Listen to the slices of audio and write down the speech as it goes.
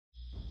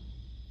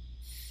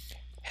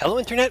Hello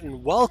Internet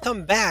and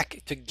welcome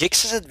back to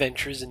Gix's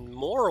Adventures in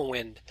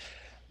Morrowind.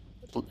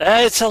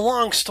 It's a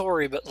long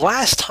story, but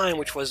last time,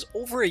 which was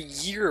over a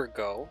year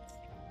ago,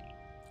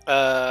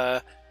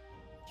 uh,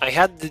 I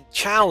had the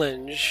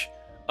challenge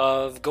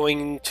of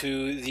going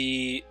to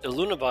the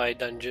Lunaby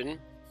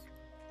dungeon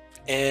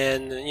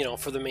and,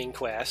 for the main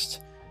quest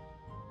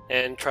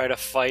and try to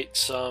fight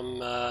some,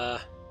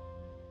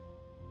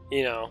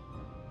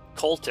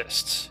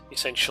 cultists,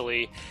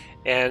 essentially.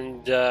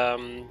 And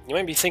you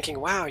might be thinking,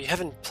 wow, you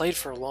haven't played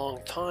for a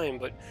long time,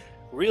 but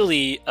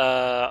really,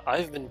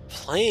 I've been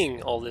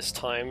playing all this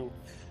time.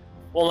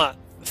 Well, not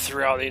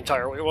throughout the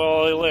entire week,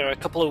 well, a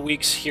couple of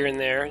weeks here and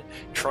there,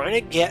 trying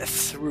to get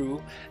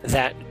through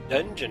that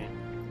dungeon.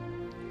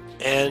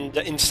 And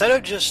instead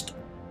of just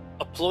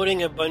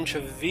uploading a bunch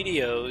of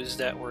videos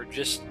that were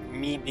just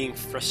me being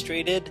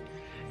frustrated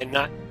and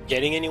not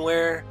getting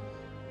anywhere,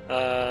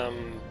 I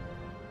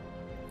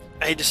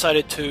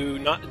decided to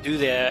not do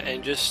that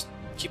and just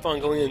keep on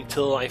going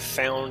until I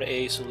found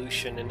a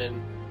solution, and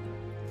then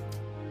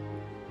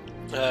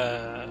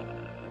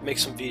make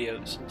some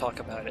videos and talk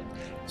about it.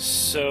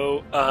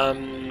 So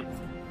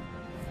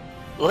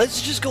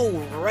let's just go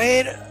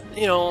right,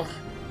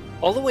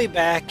 all the way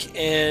back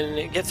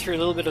and get through a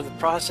little bit of the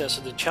process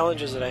of the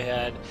challenges that I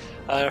had.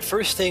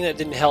 First thing that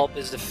didn't help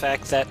is the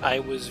fact that I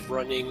was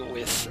running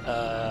with,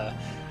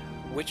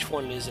 which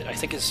one is it? I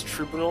think it's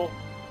Tribunal.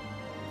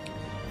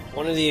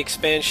 One of the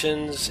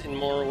expansions in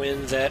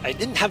Morrowind that I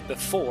didn't have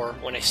before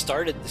when I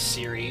started the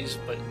series,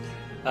 but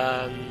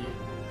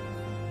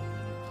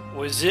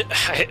was it?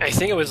 I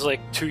think it was like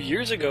 2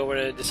 years ago when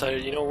I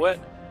decided, you know what,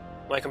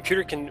 my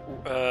computer can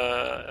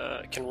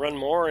run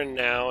Morrowind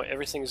now.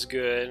 Everything's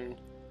good.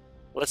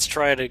 Let's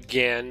try it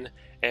again.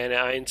 And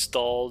I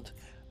installed.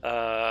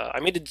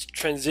 I made a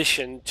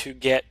transition to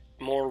get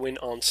Morrowind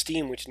on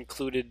Steam, which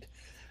included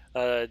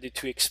the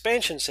 2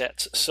 expansion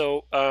sets.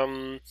 So.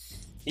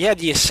 Yeah,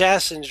 the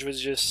Assassins was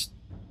just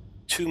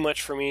too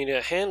much for me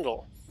to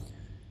handle.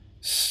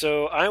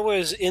 So I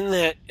was in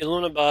that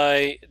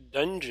Ilunabai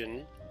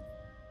dungeon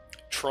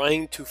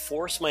trying to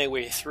force my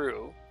way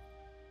through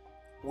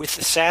with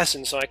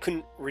Assassins, so I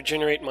couldn't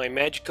regenerate my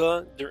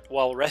Magicka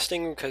while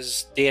resting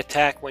because they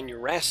attack when you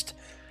rest.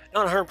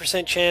 Not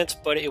 100% chance,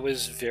 but it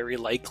was very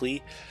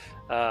likely.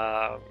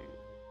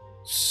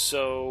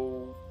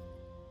 So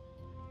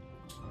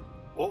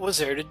what was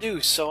there to do?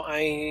 So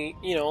I,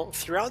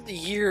 throughout the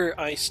year,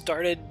 I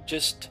started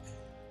just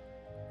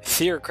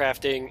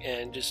theorycrafting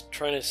and just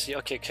trying to see,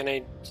 okay, can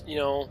I,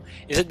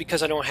 is it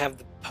because I don't have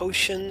the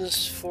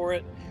potions for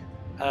it?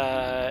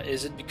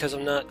 Is it because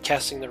I'm not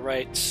casting the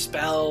right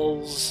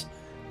spells?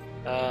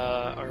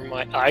 Are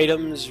my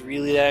items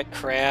really that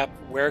crap?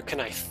 Where can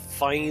I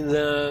find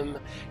them?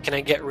 Can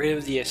I get rid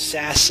of the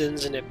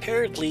assassins? And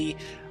apparently,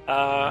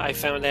 I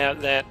found out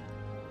that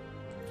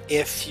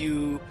if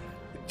you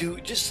do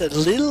just a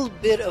little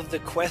bit of the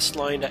quest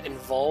line that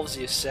involves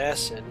the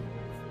assassin,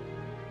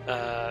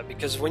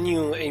 because when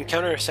you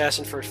encounter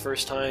assassin for the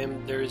first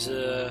time, there's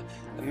a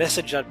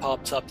message that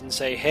pops up and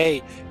say,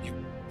 hey, you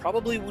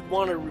probably would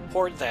want to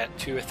report that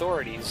to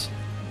authorities.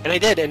 And I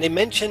did, and they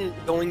mentioned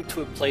going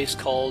to a place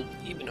called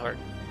Ebenheart.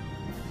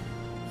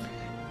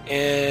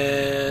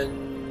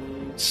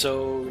 And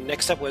so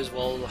next step was,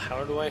 well,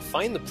 how do I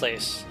find the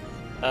place?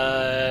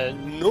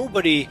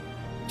 Nobody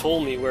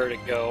told me where to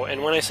go,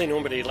 and when I say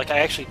nobody, like, I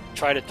actually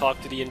try to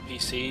talk to the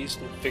NPCs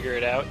and figure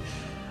it out,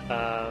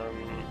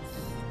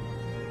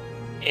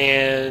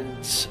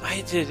 and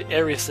I did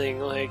everything.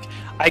 Like,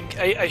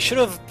 I should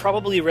have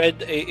probably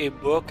read a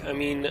book. I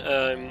mean,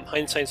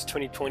 hindsight's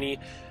 2020.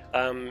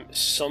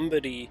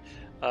 Somebody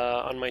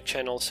on my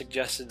channel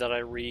suggested that I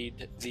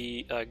read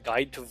the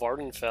Guide to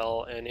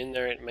Vardenfell, and in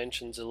there it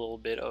mentions a little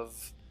bit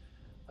of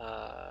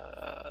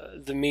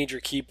the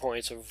major key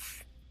points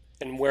of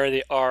and where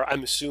they are,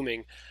 I'm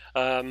assuming.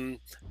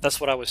 That's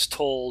what I was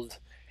told.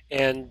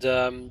 And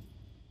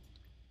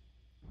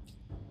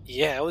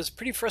yeah, I was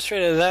pretty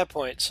frustrated at that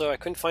point, so I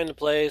couldn't find the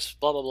place,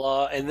 blah blah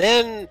blah. And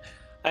then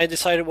I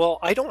decided, well,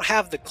 I don't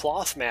have the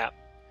cloth map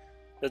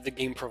that the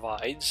game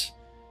provides.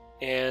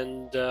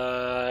 And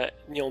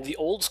the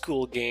old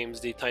school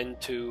games, they tend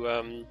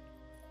to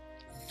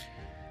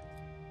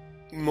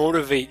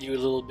motivate you a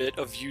little bit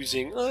of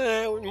using,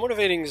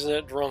 motivating is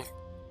not wrong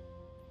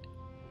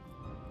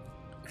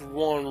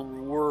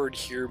one word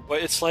here,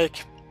 but it's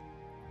like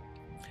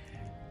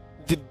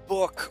the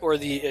book or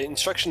the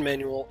instruction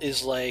manual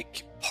is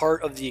like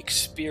part of the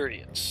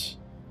experience,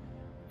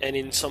 and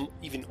in some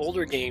even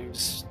older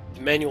games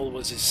the manual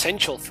was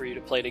essential for you to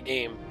play the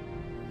game.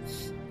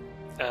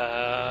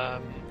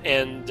 So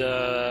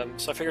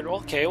I figured,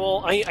 okay,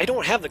 well, I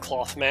don't have the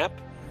cloth map,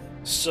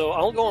 so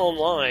I'll go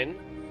online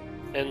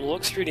and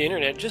look through the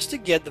internet just to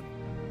get the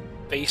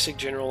basic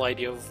general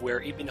idea of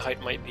where Ebenheart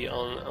might be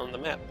on the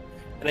map.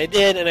 And I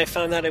did, and I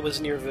found out it was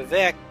near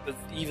Vivek, but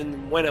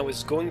even when I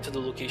was going to the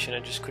location,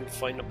 I just couldn't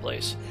find the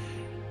place.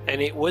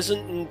 And it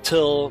wasn't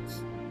until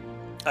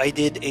I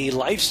did a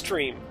live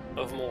stream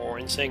of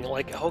Morrowind saying,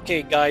 like,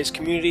 okay, guys,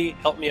 community,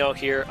 help me out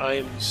here, I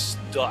am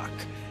stuck.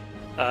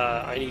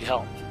 I need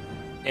help.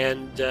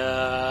 And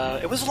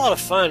it was a lot of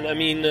fun. I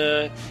mean,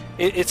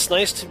 it's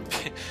nice to...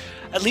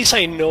 At least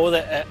I know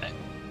that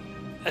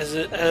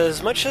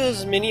as much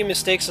as many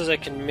mistakes as I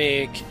can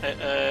make,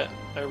 I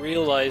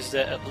realized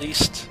that at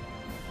least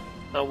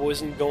I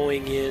wasn't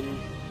going in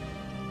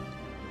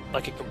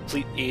like a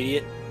complete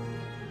idiot.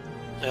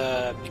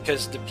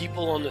 Because the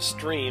people on the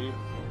stream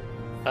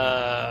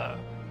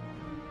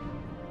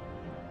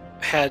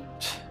had...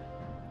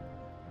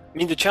 I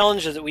mean, the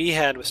challenge that we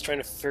had was trying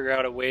to figure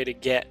out a way to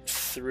get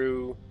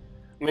through...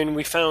 I mean,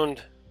 we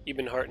found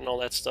Ebenhart and all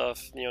that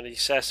stuff. You know, the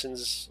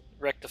assassins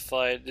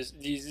rectified.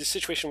 The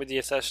situation with the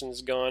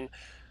assassins gone,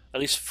 at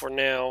least for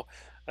now.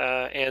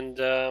 And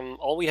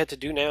all we had to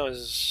do now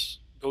is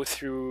go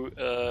through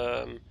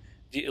the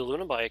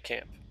Illunabai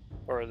camp,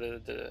 or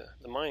the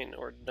mine,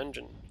 or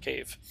dungeon,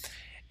 cave.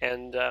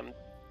 And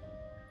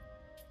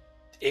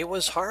it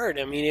was hard.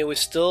 I mean, it was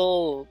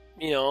still,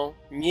 you know,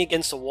 me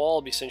against the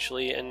wall,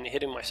 essentially, and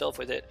hitting myself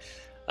with it.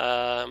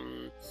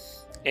 And,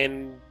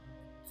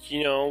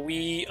 you know,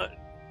 we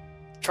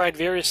tried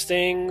various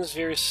things,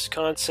 various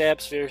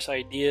concepts, various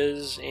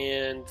ideas,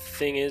 and the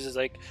thing is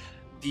like,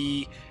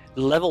 the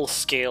level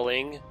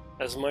scaling,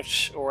 as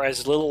much or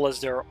as little as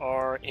there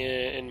are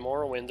in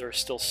Morrowind, there's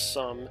still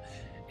some,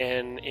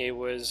 and it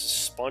was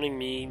spawning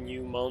me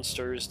new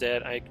monsters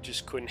that I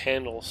just couldn't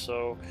handle.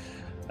 So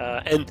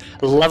and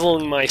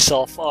leveling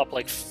myself up,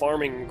 like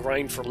farming and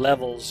grind for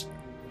levels,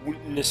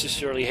 wouldn't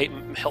necessarily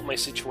help my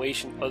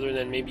situation, other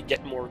than maybe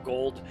get more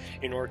gold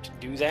in order to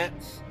do that.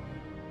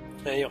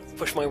 And, you know,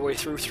 push my way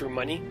through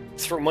money.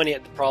 Throw money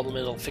at the problem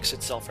and it'll fix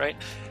itself, right?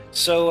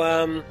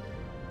 So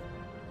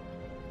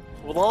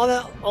with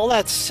all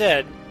that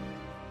said,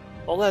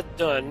 all that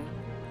done,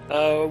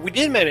 we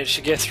did manage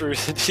to get through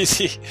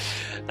the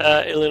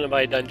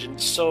Illunabai dungeon.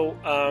 So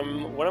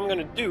what I'm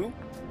gonna do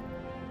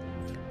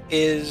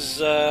is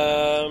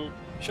show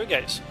you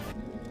guys.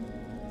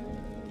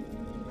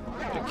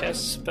 I'm gonna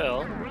cast a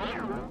spell,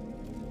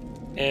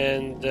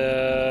 and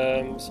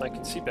so I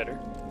can see better.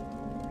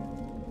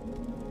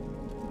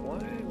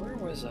 Where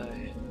was I?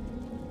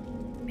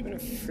 I'm trying to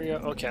figure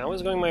out. Okay, I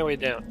was going my way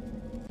down.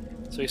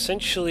 So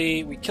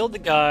essentially, we killed the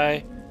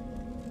guy,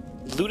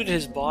 looted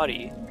his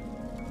body,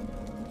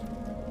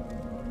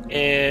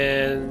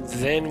 and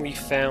then we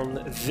found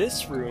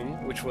this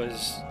room, which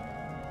was,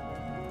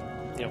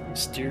 you know,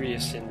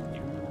 mysterious, and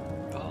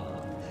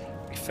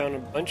we found a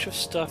bunch of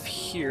stuff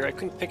here. I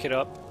couldn't pick it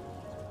up,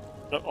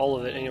 not all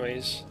of it,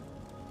 anyways.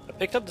 I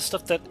picked up the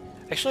stuff that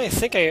actually I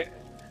think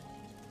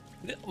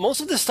most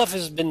of this stuff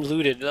has been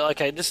looted. Like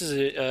this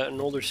is an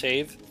older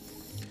save,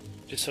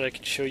 just so I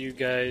can show you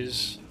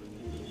guys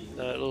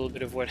a little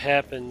bit of what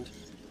happened.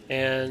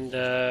 And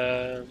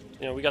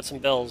you know, we got some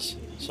bells,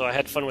 so I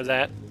had fun with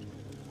that.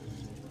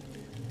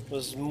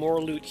 There's more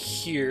loot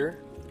here,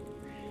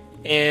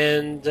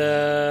 and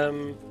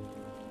then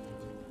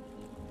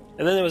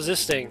there was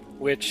this thing,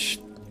 which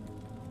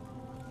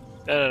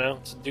I don't know.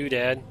 It's a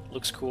doodad.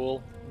 Looks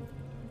cool.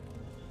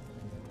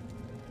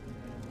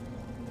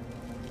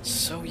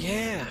 So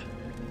yeah,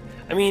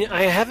 I mean,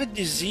 I have a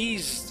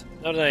disease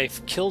now that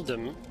I've killed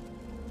him,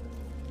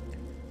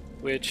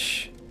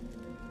 which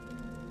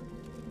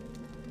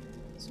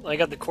I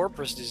got the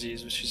Corpus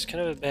disease, which is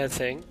kind of a bad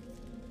thing.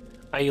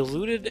 I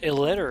looted a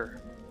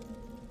letter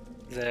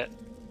that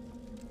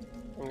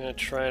I'm gonna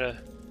try to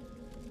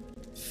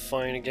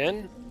find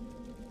again.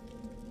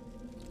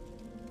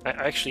 I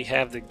actually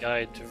have the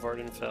guide to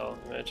Vardenfell.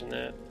 Imagine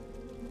that.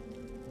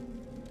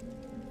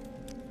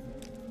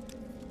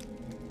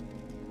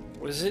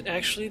 Was it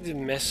actually the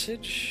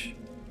message?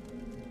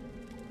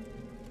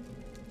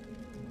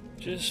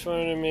 Just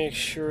wanted to make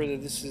sure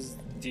that this is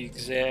the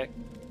exact...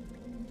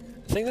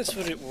 I think that's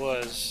what it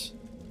was.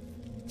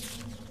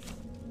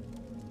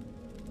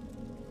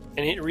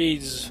 And it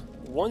reads,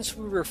 "Once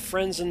we were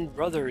friends and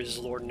brothers,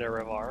 Lord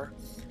Nerevar,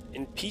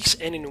 in peace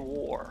and in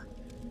war.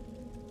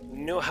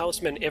 No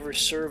houseman ever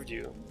served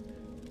you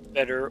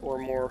better or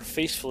more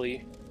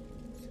faithfully.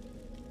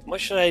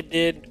 Much that I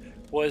did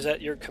was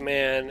at your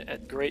command,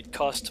 at great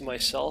cost to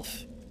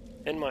myself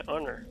and my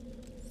honor.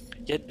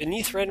 Yet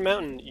beneath Red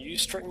Mountain you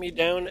struck me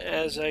down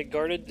as I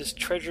guarded this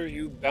treasure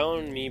you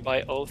bound me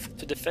by oath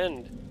to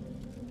defend.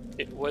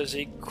 It was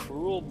a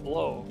cruel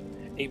blow,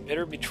 a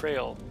bitter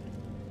betrayal,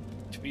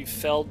 to be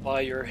felled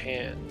by your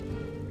hand.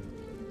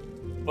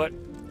 But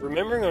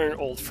remembering our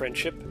old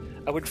friendship,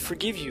 I would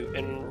forgive you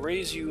and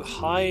raise you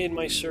high in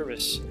my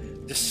service.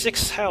 The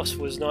sixth house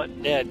was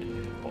not dead,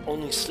 but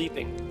only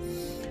sleeping.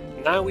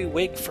 Now we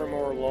wake from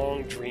our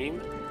long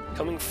dream,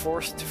 coming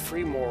forth to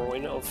free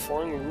Morrowind of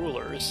foreign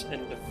rulers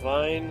and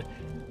divine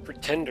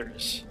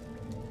pretenders.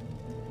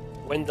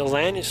 When the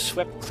land is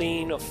swept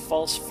clean of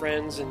false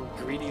friends and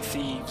greedy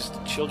thieves,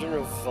 the children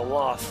of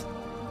Veloth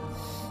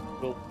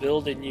will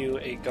build anew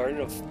a garden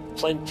of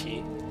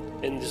plenty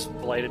in this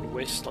blighted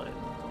wasteland.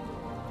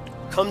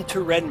 Come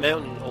to Red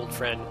Mountain, old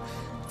friend,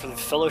 for the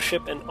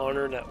fellowship and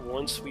honor that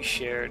once we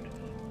shared.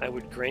 I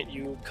would grant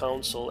you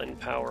counsel and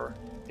power,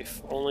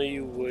 if only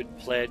you would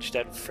pledge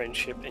that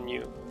friendship in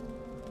you.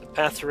 The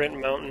path to Red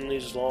Mountain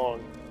is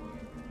long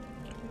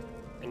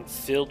and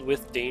filled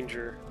with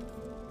danger.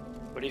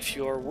 But if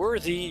you are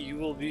worthy, you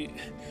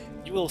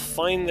will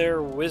find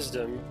their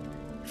wisdom,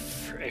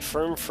 a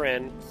firm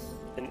friend,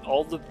 and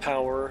all the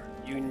power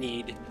you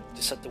need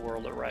to set the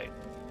world aright.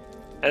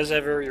 As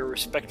ever, your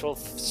respectful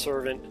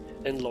servant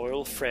and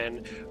loyal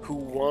friend, who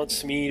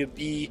wants me to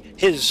be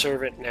his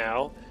servant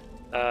now,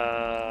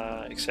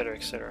 etc.,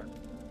 etc.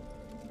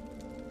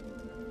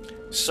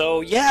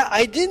 So yeah,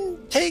 I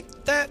didn't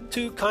take that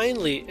too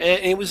kindly,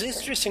 and it was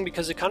interesting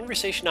because the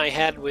conversation I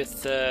had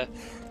with the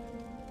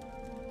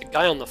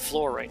guy on the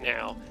floor right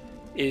now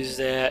is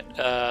that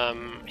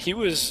he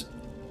was.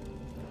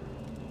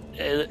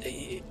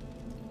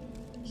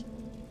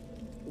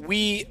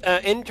 We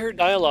enter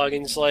dialogue,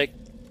 and it's like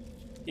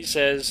he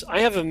says, "I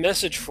have a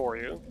message for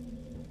you."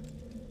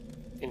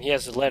 And he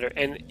has a letter,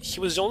 and he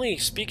was only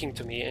speaking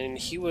to me, and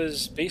he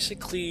was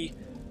basically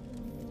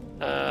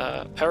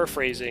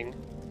paraphrasing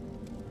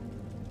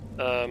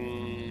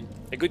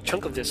a good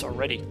chunk of this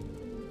already.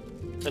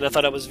 And I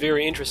thought it was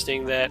very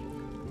interesting that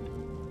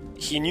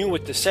he knew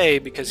what to say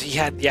because he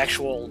had the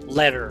actual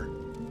letter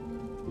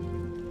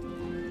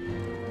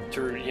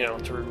to, you know,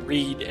 to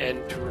read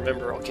and to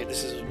remember. Okay,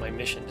 this is my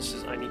mission.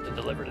 I need to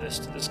deliver this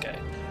to this guy.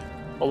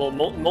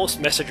 Although most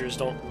messengers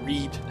don't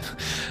read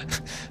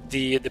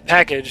the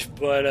package,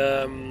 but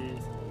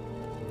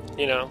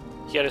you know,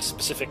 he had a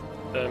specific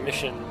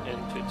mission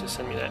and to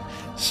send me that.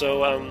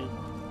 So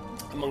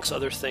amongst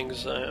other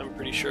things, I'm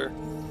pretty sure.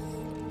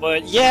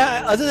 But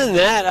yeah, other than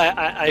that,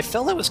 I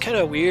felt that was kind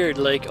of weird.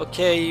 Like,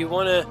 okay, you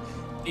want to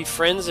be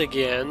friends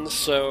again,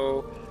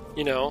 so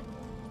you know,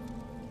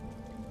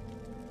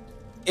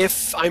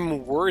 if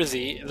I'm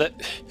worthy,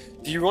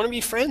 do you want to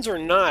be friends or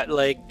not?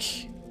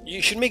 Like,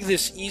 you should make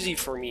this easy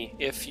for me.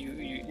 If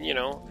you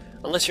know,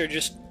 unless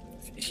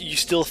you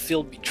still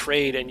feel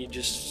betrayed and you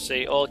just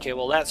say, oh, okay,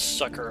 well, that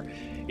sucker,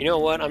 you know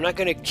what, I'm not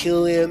gonna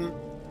kill him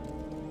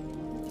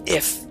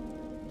if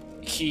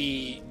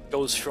he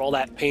goes through all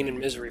that pain and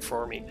misery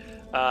for me.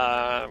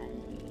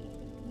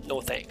 No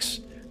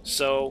thanks.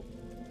 So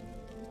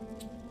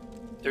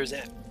there's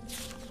that.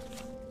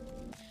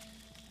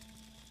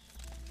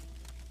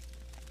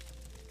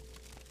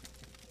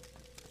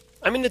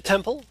 I'm in the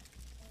temple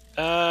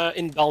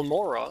in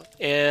Balmora,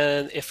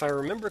 and if I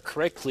remember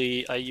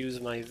correctly, I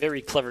use my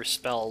very clever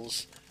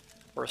spells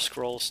or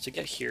scrolls to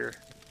get here,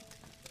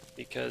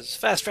 because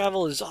fast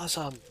travel is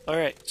awesome.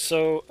 Alright,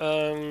 so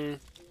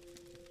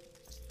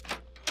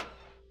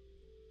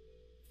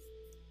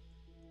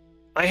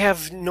I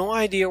have no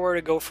idea where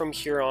to go from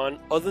here on,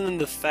 other than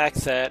the fact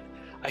that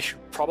I should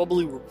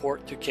probably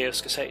report to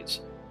Chaos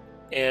Cascades.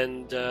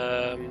 And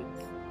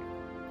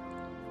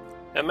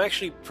I'm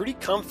actually pretty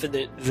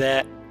confident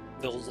that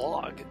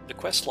the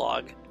quest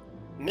log,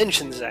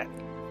 mentions that.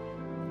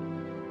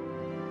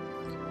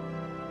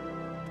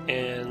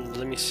 And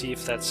let me see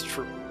if that's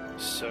true.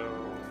 So,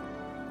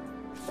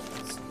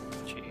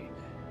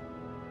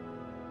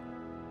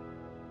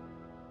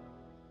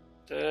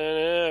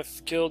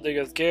 killed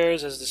Dagoth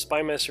Gers as the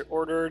spymaster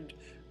ordered,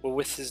 but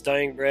with his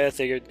dying breath,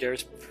 Dagoth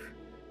Gers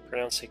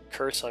pronounced a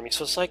curse on me.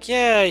 So it's like,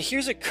 yeah,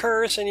 here's a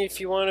curse, and if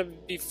you want to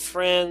be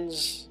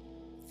friends,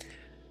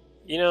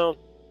 you know,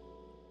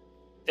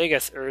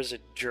 Dagoth is a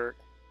jerk.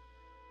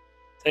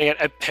 And again,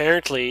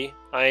 apparently,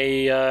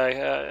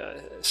 I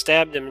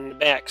stabbed him in the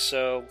back,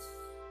 so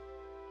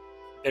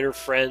better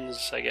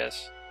friends, I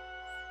guess.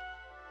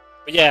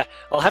 But yeah,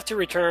 I'll have to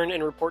return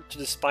and report to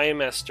the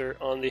spymaster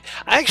on the...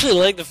 I actually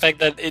like the fact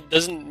that it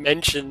doesn't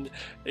mention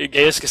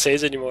Chaos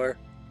Cascades anymore.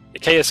 The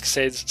Chaos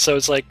Cascades, so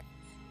it's like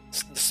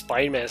the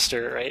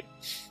spymaster, right?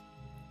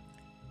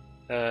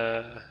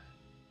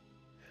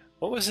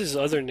 What was his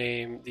other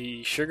name?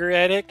 The Sugar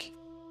Addict?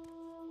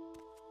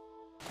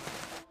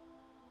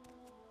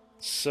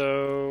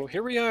 So,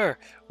 here we are.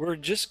 We're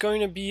just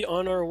going to be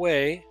on our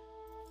way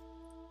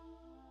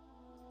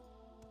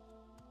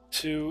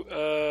to,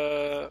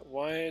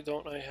 why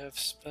don't I have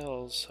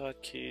spells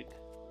hotkeyed?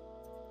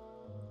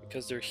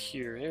 Because they're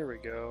here. There we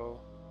go.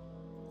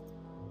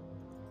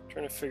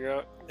 Trying to figure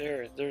out,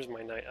 there's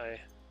my Night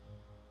Eye.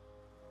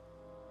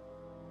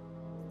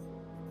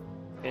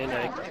 And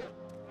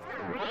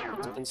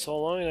it's been so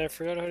long and I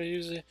forgot how to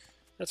use it.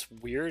 That's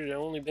weird, it's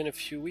only been a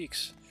few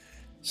weeks.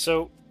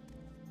 So,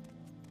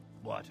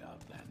 what,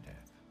 Outlander?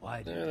 Why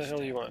what the hell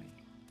do you want?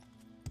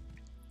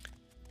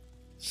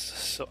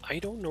 So I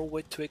don't know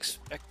what to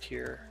expect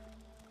here.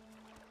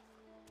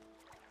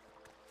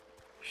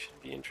 Should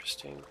be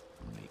interesting.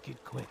 Make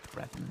it quick,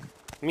 Breton.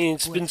 I mean,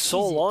 it's been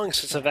so long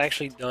since I've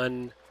actually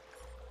done...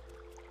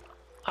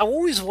 I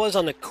always was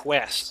on a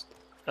quest,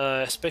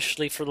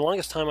 especially for the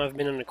longest time I've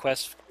been on a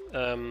quest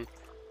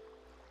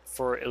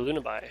for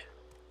Ilunabai,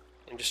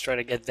 and just try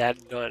to get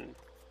that done.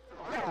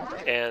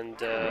 And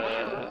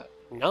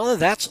now that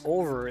that's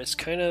over, it's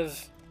kind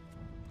of...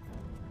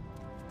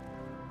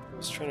 I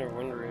was trying to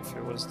wonder if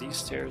it was these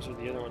stairs or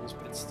the other ones,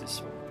 but it's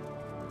this one.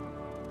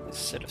 This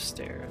set of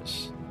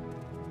stairs.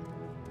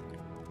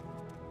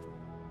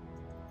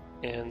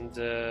 And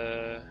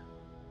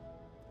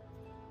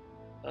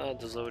Ah,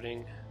 the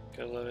loading.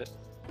 Gotta love it.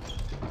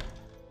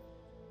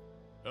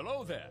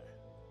 Hello there.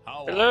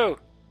 How Hello!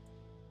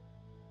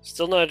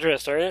 Still not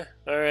addressed, are you?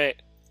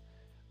 Alright.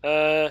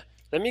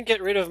 Let me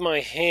get rid of my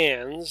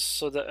hands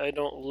so that I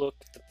don't look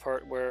at the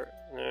part where...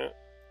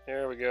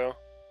 there we go.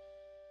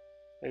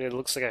 And it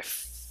looks like I'm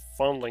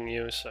fondling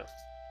you, so...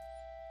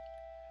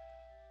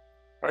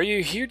 Are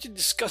you here to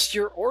discuss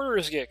your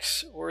orders,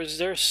 Gix? Or is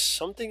there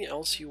something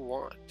else you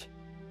want?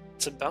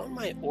 It's about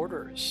my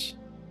orders.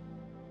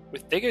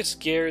 With Degas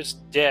Gears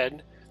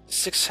dead, the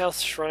Sixth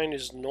House Shrine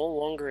is no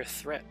longer a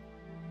threat.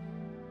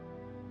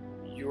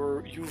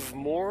 You've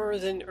more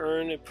than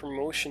earned a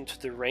promotion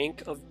to the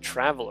rank of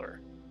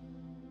Traveler.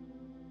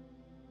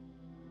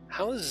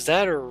 How is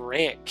that a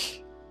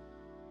rank?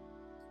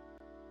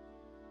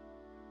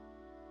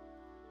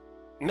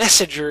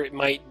 Messenger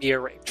might be a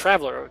rank.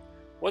 Traveler,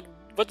 what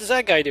does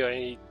that guy do?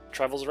 He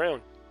travels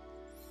around.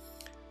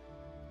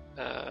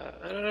 I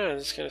don't know,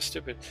 it's kind of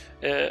stupid.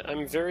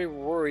 I'm very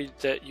worried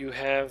that you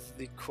have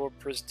the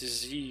corpus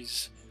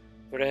disease,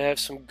 but I have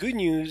some good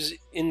news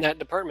in that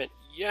department.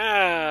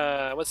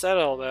 Yeah, what's that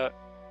all about?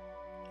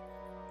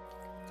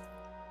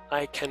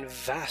 I can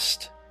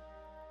vast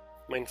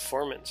my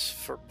informants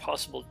for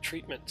possible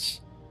treatments,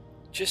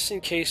 just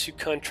in case you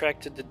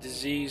contracted the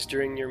disease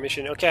during your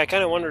mission. Okay, I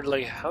kind of wondered,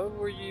 like, how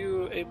were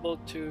you able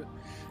to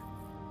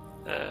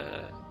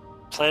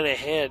plan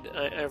ahead?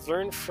 I've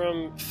learned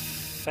from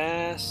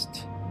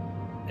Fast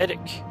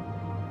Edic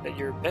that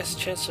your best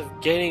chance of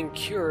getting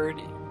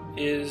cured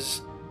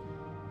is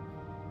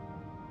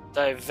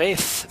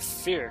Divaith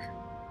Fear,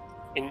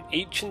 an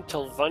ancient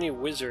Telvanni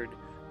wizard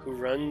who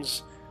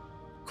runs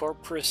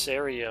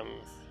Corpusarium.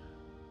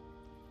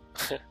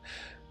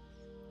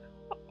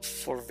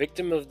 For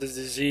victim of the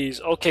disease.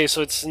 Okay,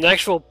 so it's an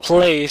actual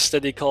place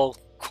that they call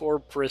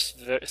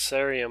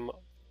Corpusarium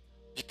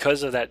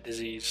because of that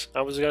disease.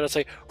 I was gonna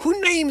say, who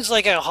names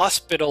like a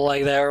hospital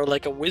like that or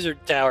like a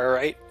wizard tower,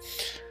 right?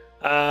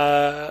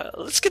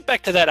 Let's get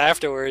back to that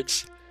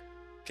afterwards.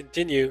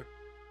 Continue.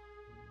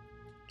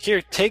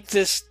 Here, take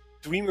this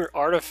Dreamer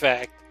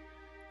artifact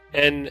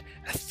and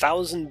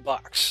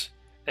 $1,000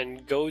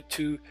 and go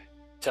to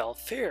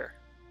Telfair.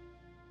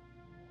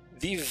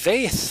 The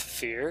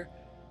Vaithfear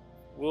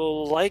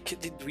will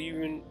like the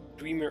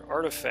Dreamer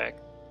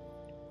artifact.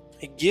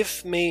 A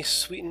gift may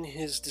sweeten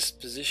his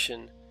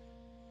disposition.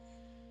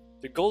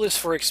 The goal is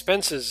for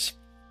expenses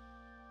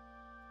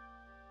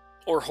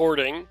or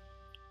hoarding,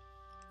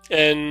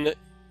 and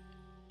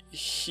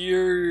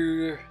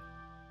here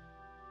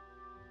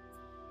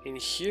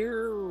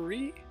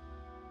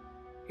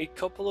a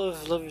couple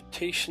of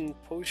levitation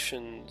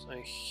potions.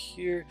 I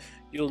hear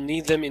you'll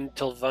need them in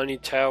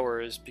Telvanni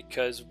Towers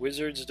because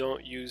wizards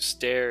don't use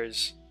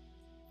stairs.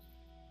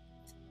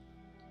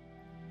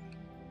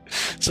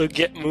 So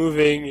get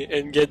moving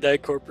and get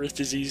that corpus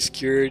disease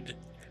cured.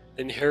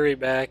 Then hurry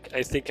back.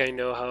 I think I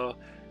know how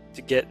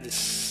to get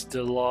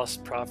the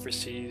lost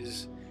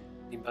prophecies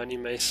Nibani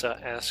Mesa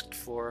asked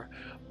for.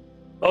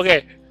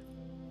 Okay.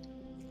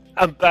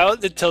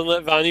 About the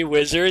Telvanni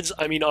wizards,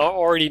 I mean, I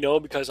already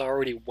know because I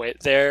already went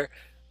there.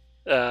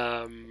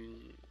 At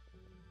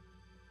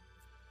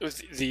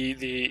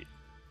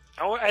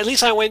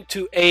least I went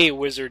to a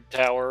wizard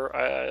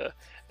tower,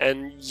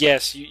 and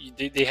yes,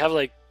 they have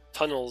like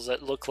tunnels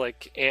that look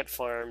like ant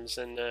farms,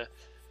 and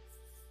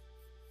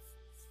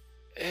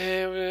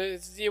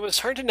it was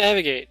hard to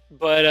navigate.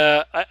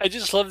 But I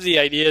just love the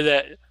idea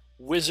that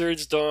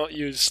wizards don't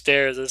use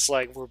stairs. It's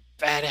like, we're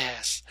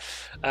badass.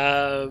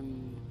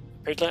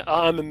 Apparently,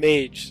 I'm a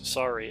mage.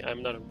 Sorry,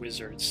 I'm not a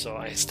wizard, so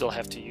I still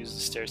have to use the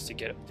stairs to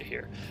get up to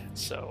here.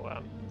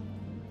 So,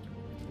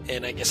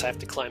 and I guess I have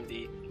to climb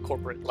the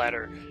corporate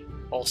ladder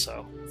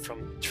also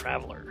from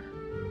Traveler.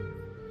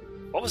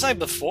 What was I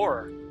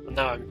before?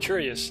 Now I'm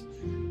curious.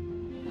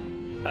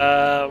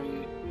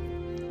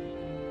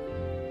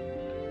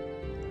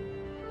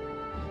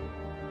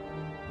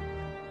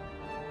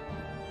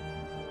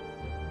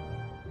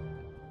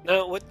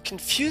 Now, what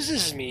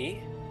confuses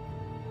me,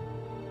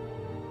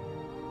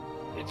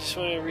 I just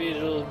want to read a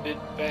little bit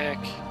back.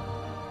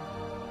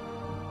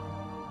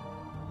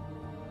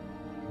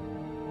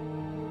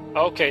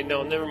 Okay,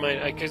 no, never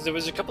mind. Because there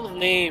was a couple of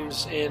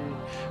names in...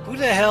 Who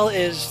the hell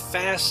is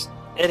Fast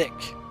Edic?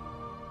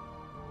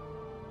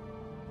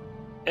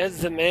 Ed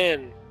the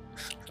Man.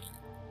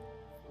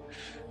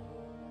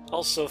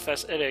 Also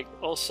Fast Edic.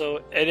 Also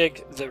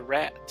Edic the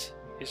Rat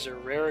is a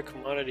rare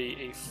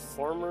commodity. A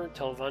former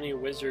Telvanni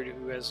wizard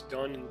who has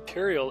gone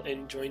Imperial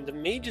and joined the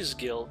Mages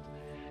Guild.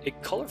 A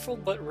colorful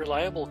but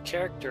reliable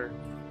character.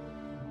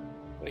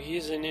 But he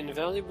is an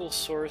invaluable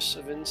source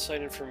of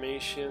inside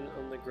information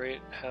on the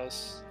great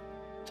house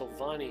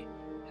Telvanni.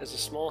 Has a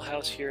small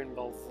house here in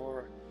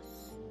Balvor.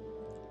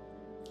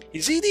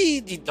 Is he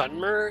the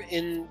Dunmer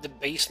in the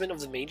basement of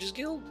the Mages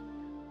Guild?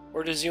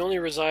 Or does he only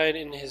reside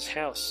in his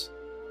house?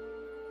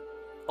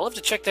 I'll have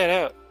to check that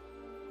out.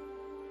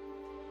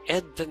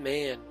 Ed the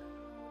Man.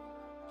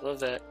 Love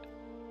that.